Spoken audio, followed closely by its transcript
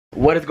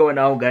What is going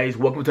on, guys?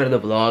 Welcome to another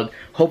vlog.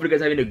 Hopefully you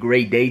guys are having a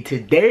great day.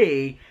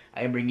 Today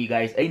I am bringing you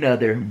guys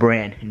another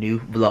brand new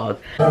vlog.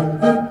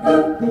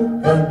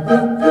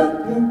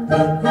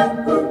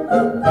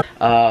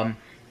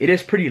 It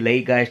is pretty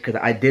late, guys, because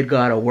I did go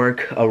out of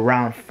work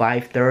around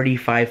 5:30,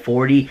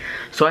 5:40,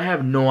 so I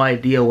have no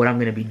idea what I'm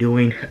gonna be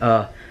doing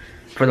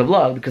for the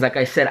vlog, because like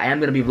I said, I am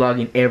gonna be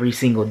vlogging every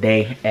single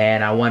day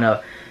and I want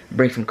to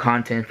bring some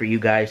content for you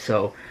guys.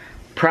 So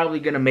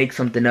probably gonna make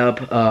something up.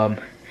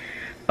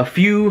 A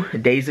few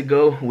days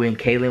ago when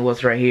Kaylin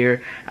was right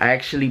here, I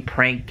actually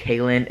pranked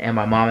Kaylin and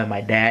my mom and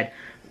my dad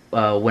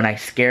when I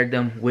scared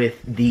them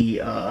with the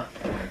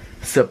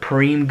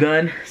Supreme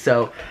gun.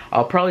 So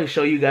I'll probably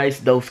show you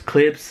guys those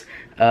clips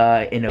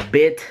in a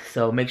bit,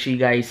 so make sure you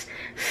guys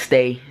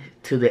stay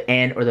to the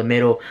end or the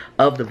middle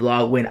of the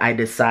vlog when I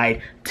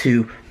decide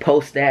to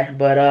post that.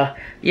 But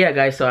yeah,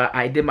 guys, so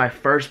I did my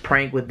first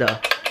prank with the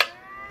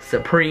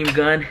Supreme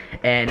gun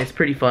and it's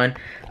pretty fun.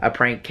 I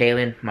pranked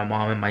Kaylin, my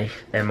mom,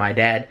 and my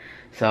dad.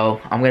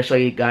 So I'm gonna show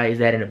you guys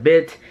that in a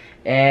bit.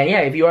 And yeah,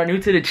 if you are new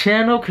to the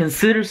channel,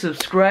 consider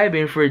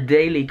subscribing for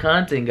daily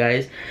content,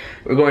 guys.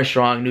 We're going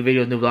strong. New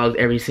videos, new vlogs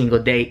every single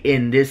day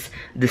in this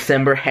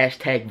December.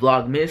 Hashtag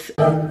Vlogmas.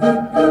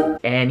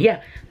 And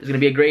yeah, it's gonna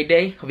be a great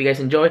day. Hope you guys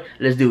enjoy.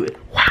 Let's do it.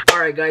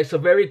 Alright, guys, so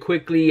very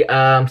quickly,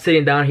 I'm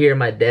sitting down here at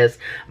my desk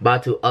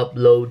about to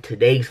upload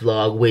today's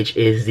vlog, which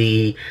is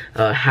the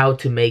how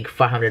to make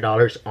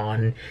 $500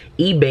 on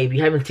eBay. If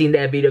you haven't seen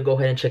that video, go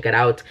ahead and check it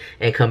out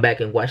and come back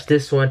and watch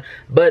this one.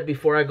 But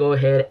before I go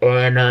ahead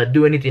and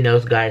do anything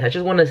else, guys, I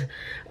just want to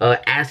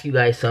ask you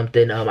guys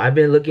something. I've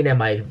been looking at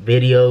my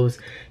videos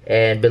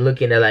and been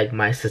looking at like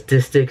my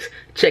statistics.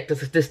 Check the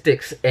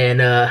statistics. And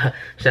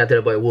shout out to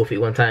the boy Wolfie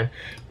one time.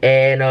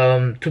 And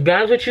to be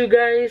honest with you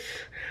guys,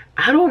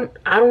 I don't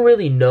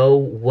really know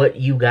what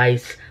you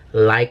guys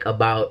like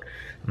about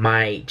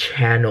my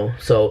channel.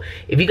 So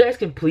if you guys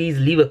can please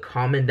leave a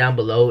comment down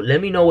below,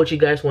 let me know what you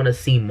guys want to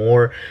see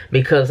more,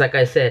 because like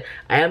I said,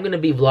 I am going to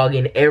be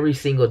vlogging every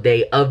single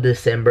day of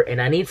December and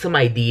I need some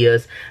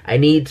ideas. I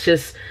need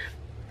just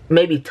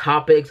maybe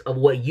topics of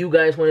what you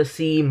guys want to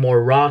see,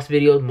 more Ross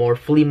videos, more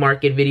flea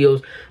market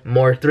videos,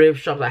 more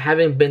thrift shops. I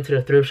haven't been to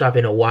the thrift shop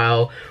in a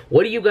while.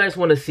 What do you guys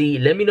want to see?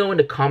 Let me know in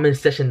the comment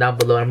section down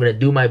below. I'm going to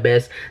do my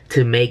best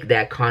to make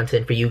that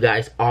content for you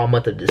guys all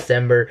month of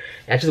December.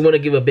 I just want to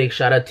give a big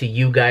shout out to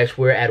you guys.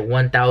 We're at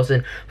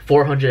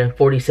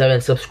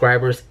 1,447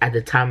 subscribers at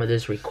the time of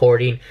this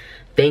recording.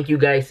 Thank you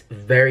guys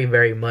very,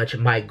 very much.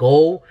 My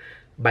goal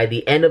by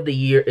the end of the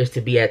year is to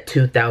be at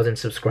 2,000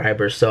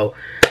 subscribers. So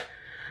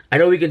I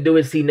know we can do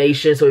it, C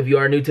Nation. So if you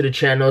are new to the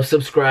channel,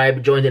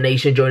 subscribe, join the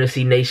nation, join the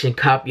C Nation,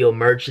 copy your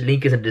merch.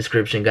 Link is in the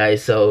description,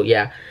 guys. So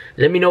yeah,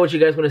 let me know what you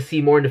guys want to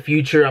see more in the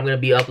future. I'm going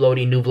to be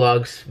uploading new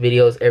vlogs,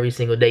 videos every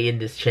single day in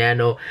this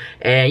channel.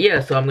 And yeah,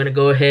 so I'm going to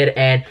go ahead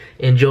and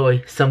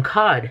enjoy some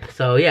COD.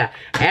 So yeah,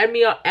 add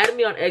me on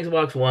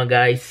Xbox One,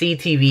 guys.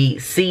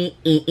 CTV,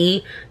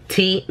 CEE-TV.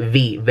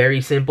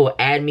 Very simple.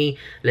 Add me.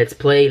 Let's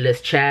play,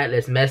 let's chat,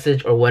 let's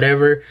message or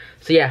whatever.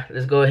 So yeah,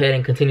 let's go ahead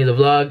and continue the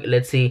vlog.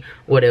 Let's see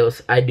what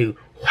else I do.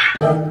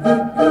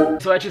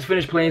 So I just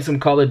finished playing some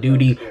Call of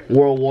Duty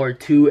World War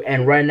II,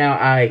 and right now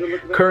I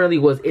currently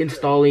was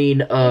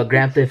installing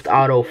Grand Theft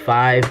Auto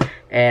 5,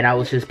 and I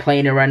was just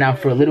playing it right now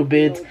for a little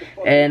bit.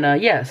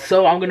 And yeah,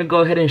 so I'm gonna go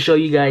ahead and show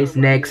you guys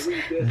next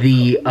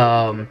the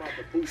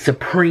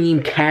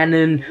Supreme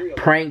Cannon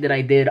prank that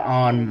I did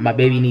on my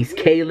baby niece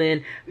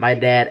Kaylin, my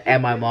dad,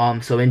 and my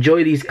mom. So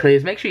enjoy these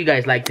clips. Make sure you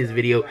guys like this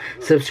video,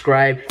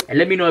 subscribe, and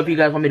let me know if you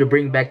guys want me to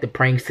bring back the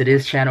pranks to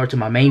this channel or to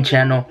my main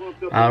channel.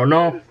 I don't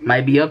know,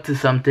 might be up to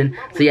something.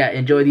 So yeah,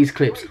 enjoy these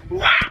clips.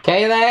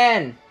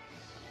 Kaylin!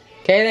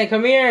 Kaylin,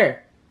 come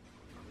here!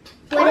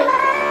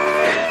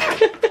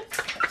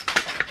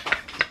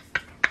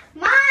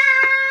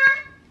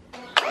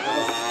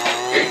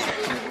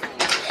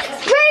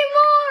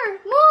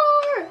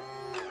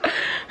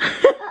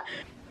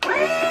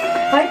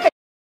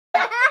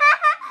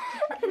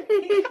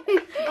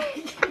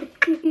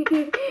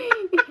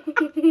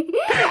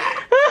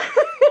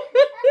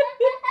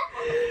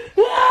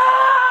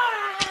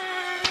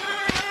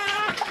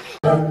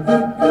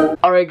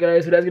 Alright,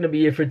 guys, so that's gonna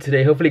be it for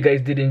today. Hopefully you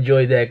guys did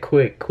enjoy that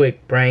quick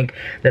prank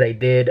that I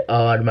did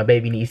on my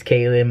baby niece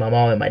Kaylin, my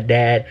mom, and my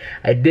dad.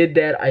 I did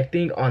that I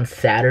think on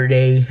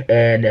Saturday,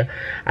 and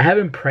I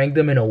haven't pranked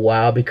them in a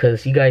while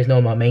because you guys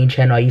know my main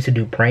channel I used to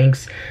do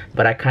pranks,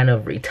 but I kind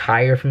of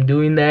retired from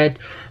doing that.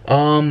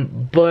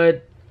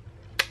 But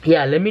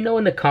yeah, let me know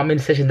in the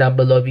comment section down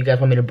below if you guys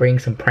want me to bring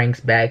some pranks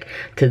back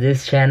to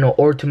this channel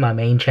or to my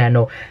main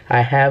channel.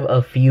 I have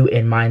a few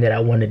in mind that I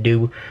want to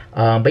do.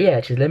 But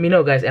yeah, just let me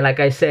know, guys. And like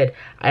I said,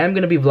 I am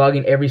going to be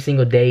vlogging every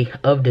single day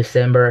of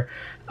December.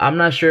 I'm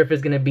not sure if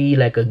it's going to be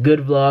like a good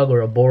vlog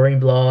or a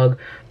boring vlog,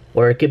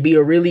 or it could be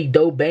a really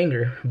dope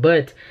banger,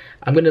 but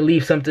I'm gonna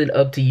leave something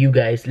up to you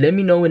guys. Let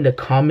me know in the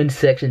comment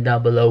section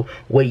down below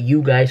what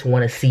you guys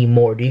want to see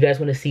more. Do you guys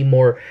want to see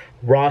more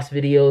Ross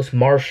videos,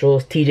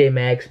 Marshalls, TJ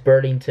Maxx,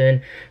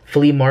 Burlington,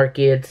 flea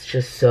markets,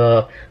 just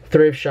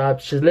thrift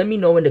shops. Just let me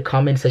know in the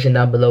comment section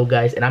down below,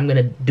 guys, and I'm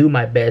gonna do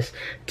my best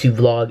to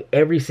vlog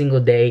every single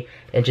day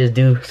and just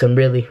do some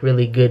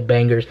really good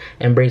bangers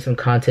and bring some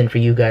content for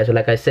you guys. But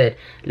like I said,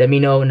 let me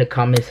know in the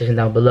comment section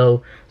down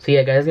below. So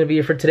yeah, guys, that's gonna be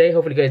it for today.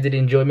 Hopefully you guys did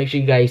enjoy. Make sure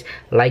you guys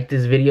like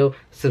this video,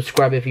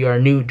 subscribe if you are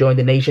new, join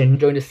the nation,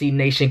 join the Seed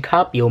Nation,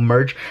 copy your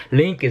merch,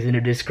 link is in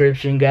the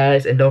description,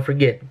 guys. And don't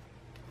forget,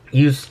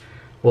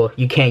 well,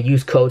 you can't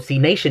use code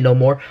Seed Nation no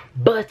more,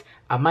 but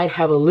I might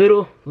have a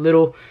little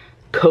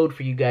code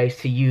for you guys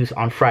to use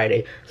on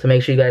Friday. So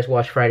make sure you guys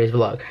watch Friday's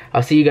vlog.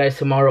 I'll see you guys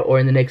tomorrow or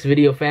in the next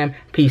video, fam.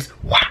 Peace.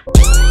 Wow.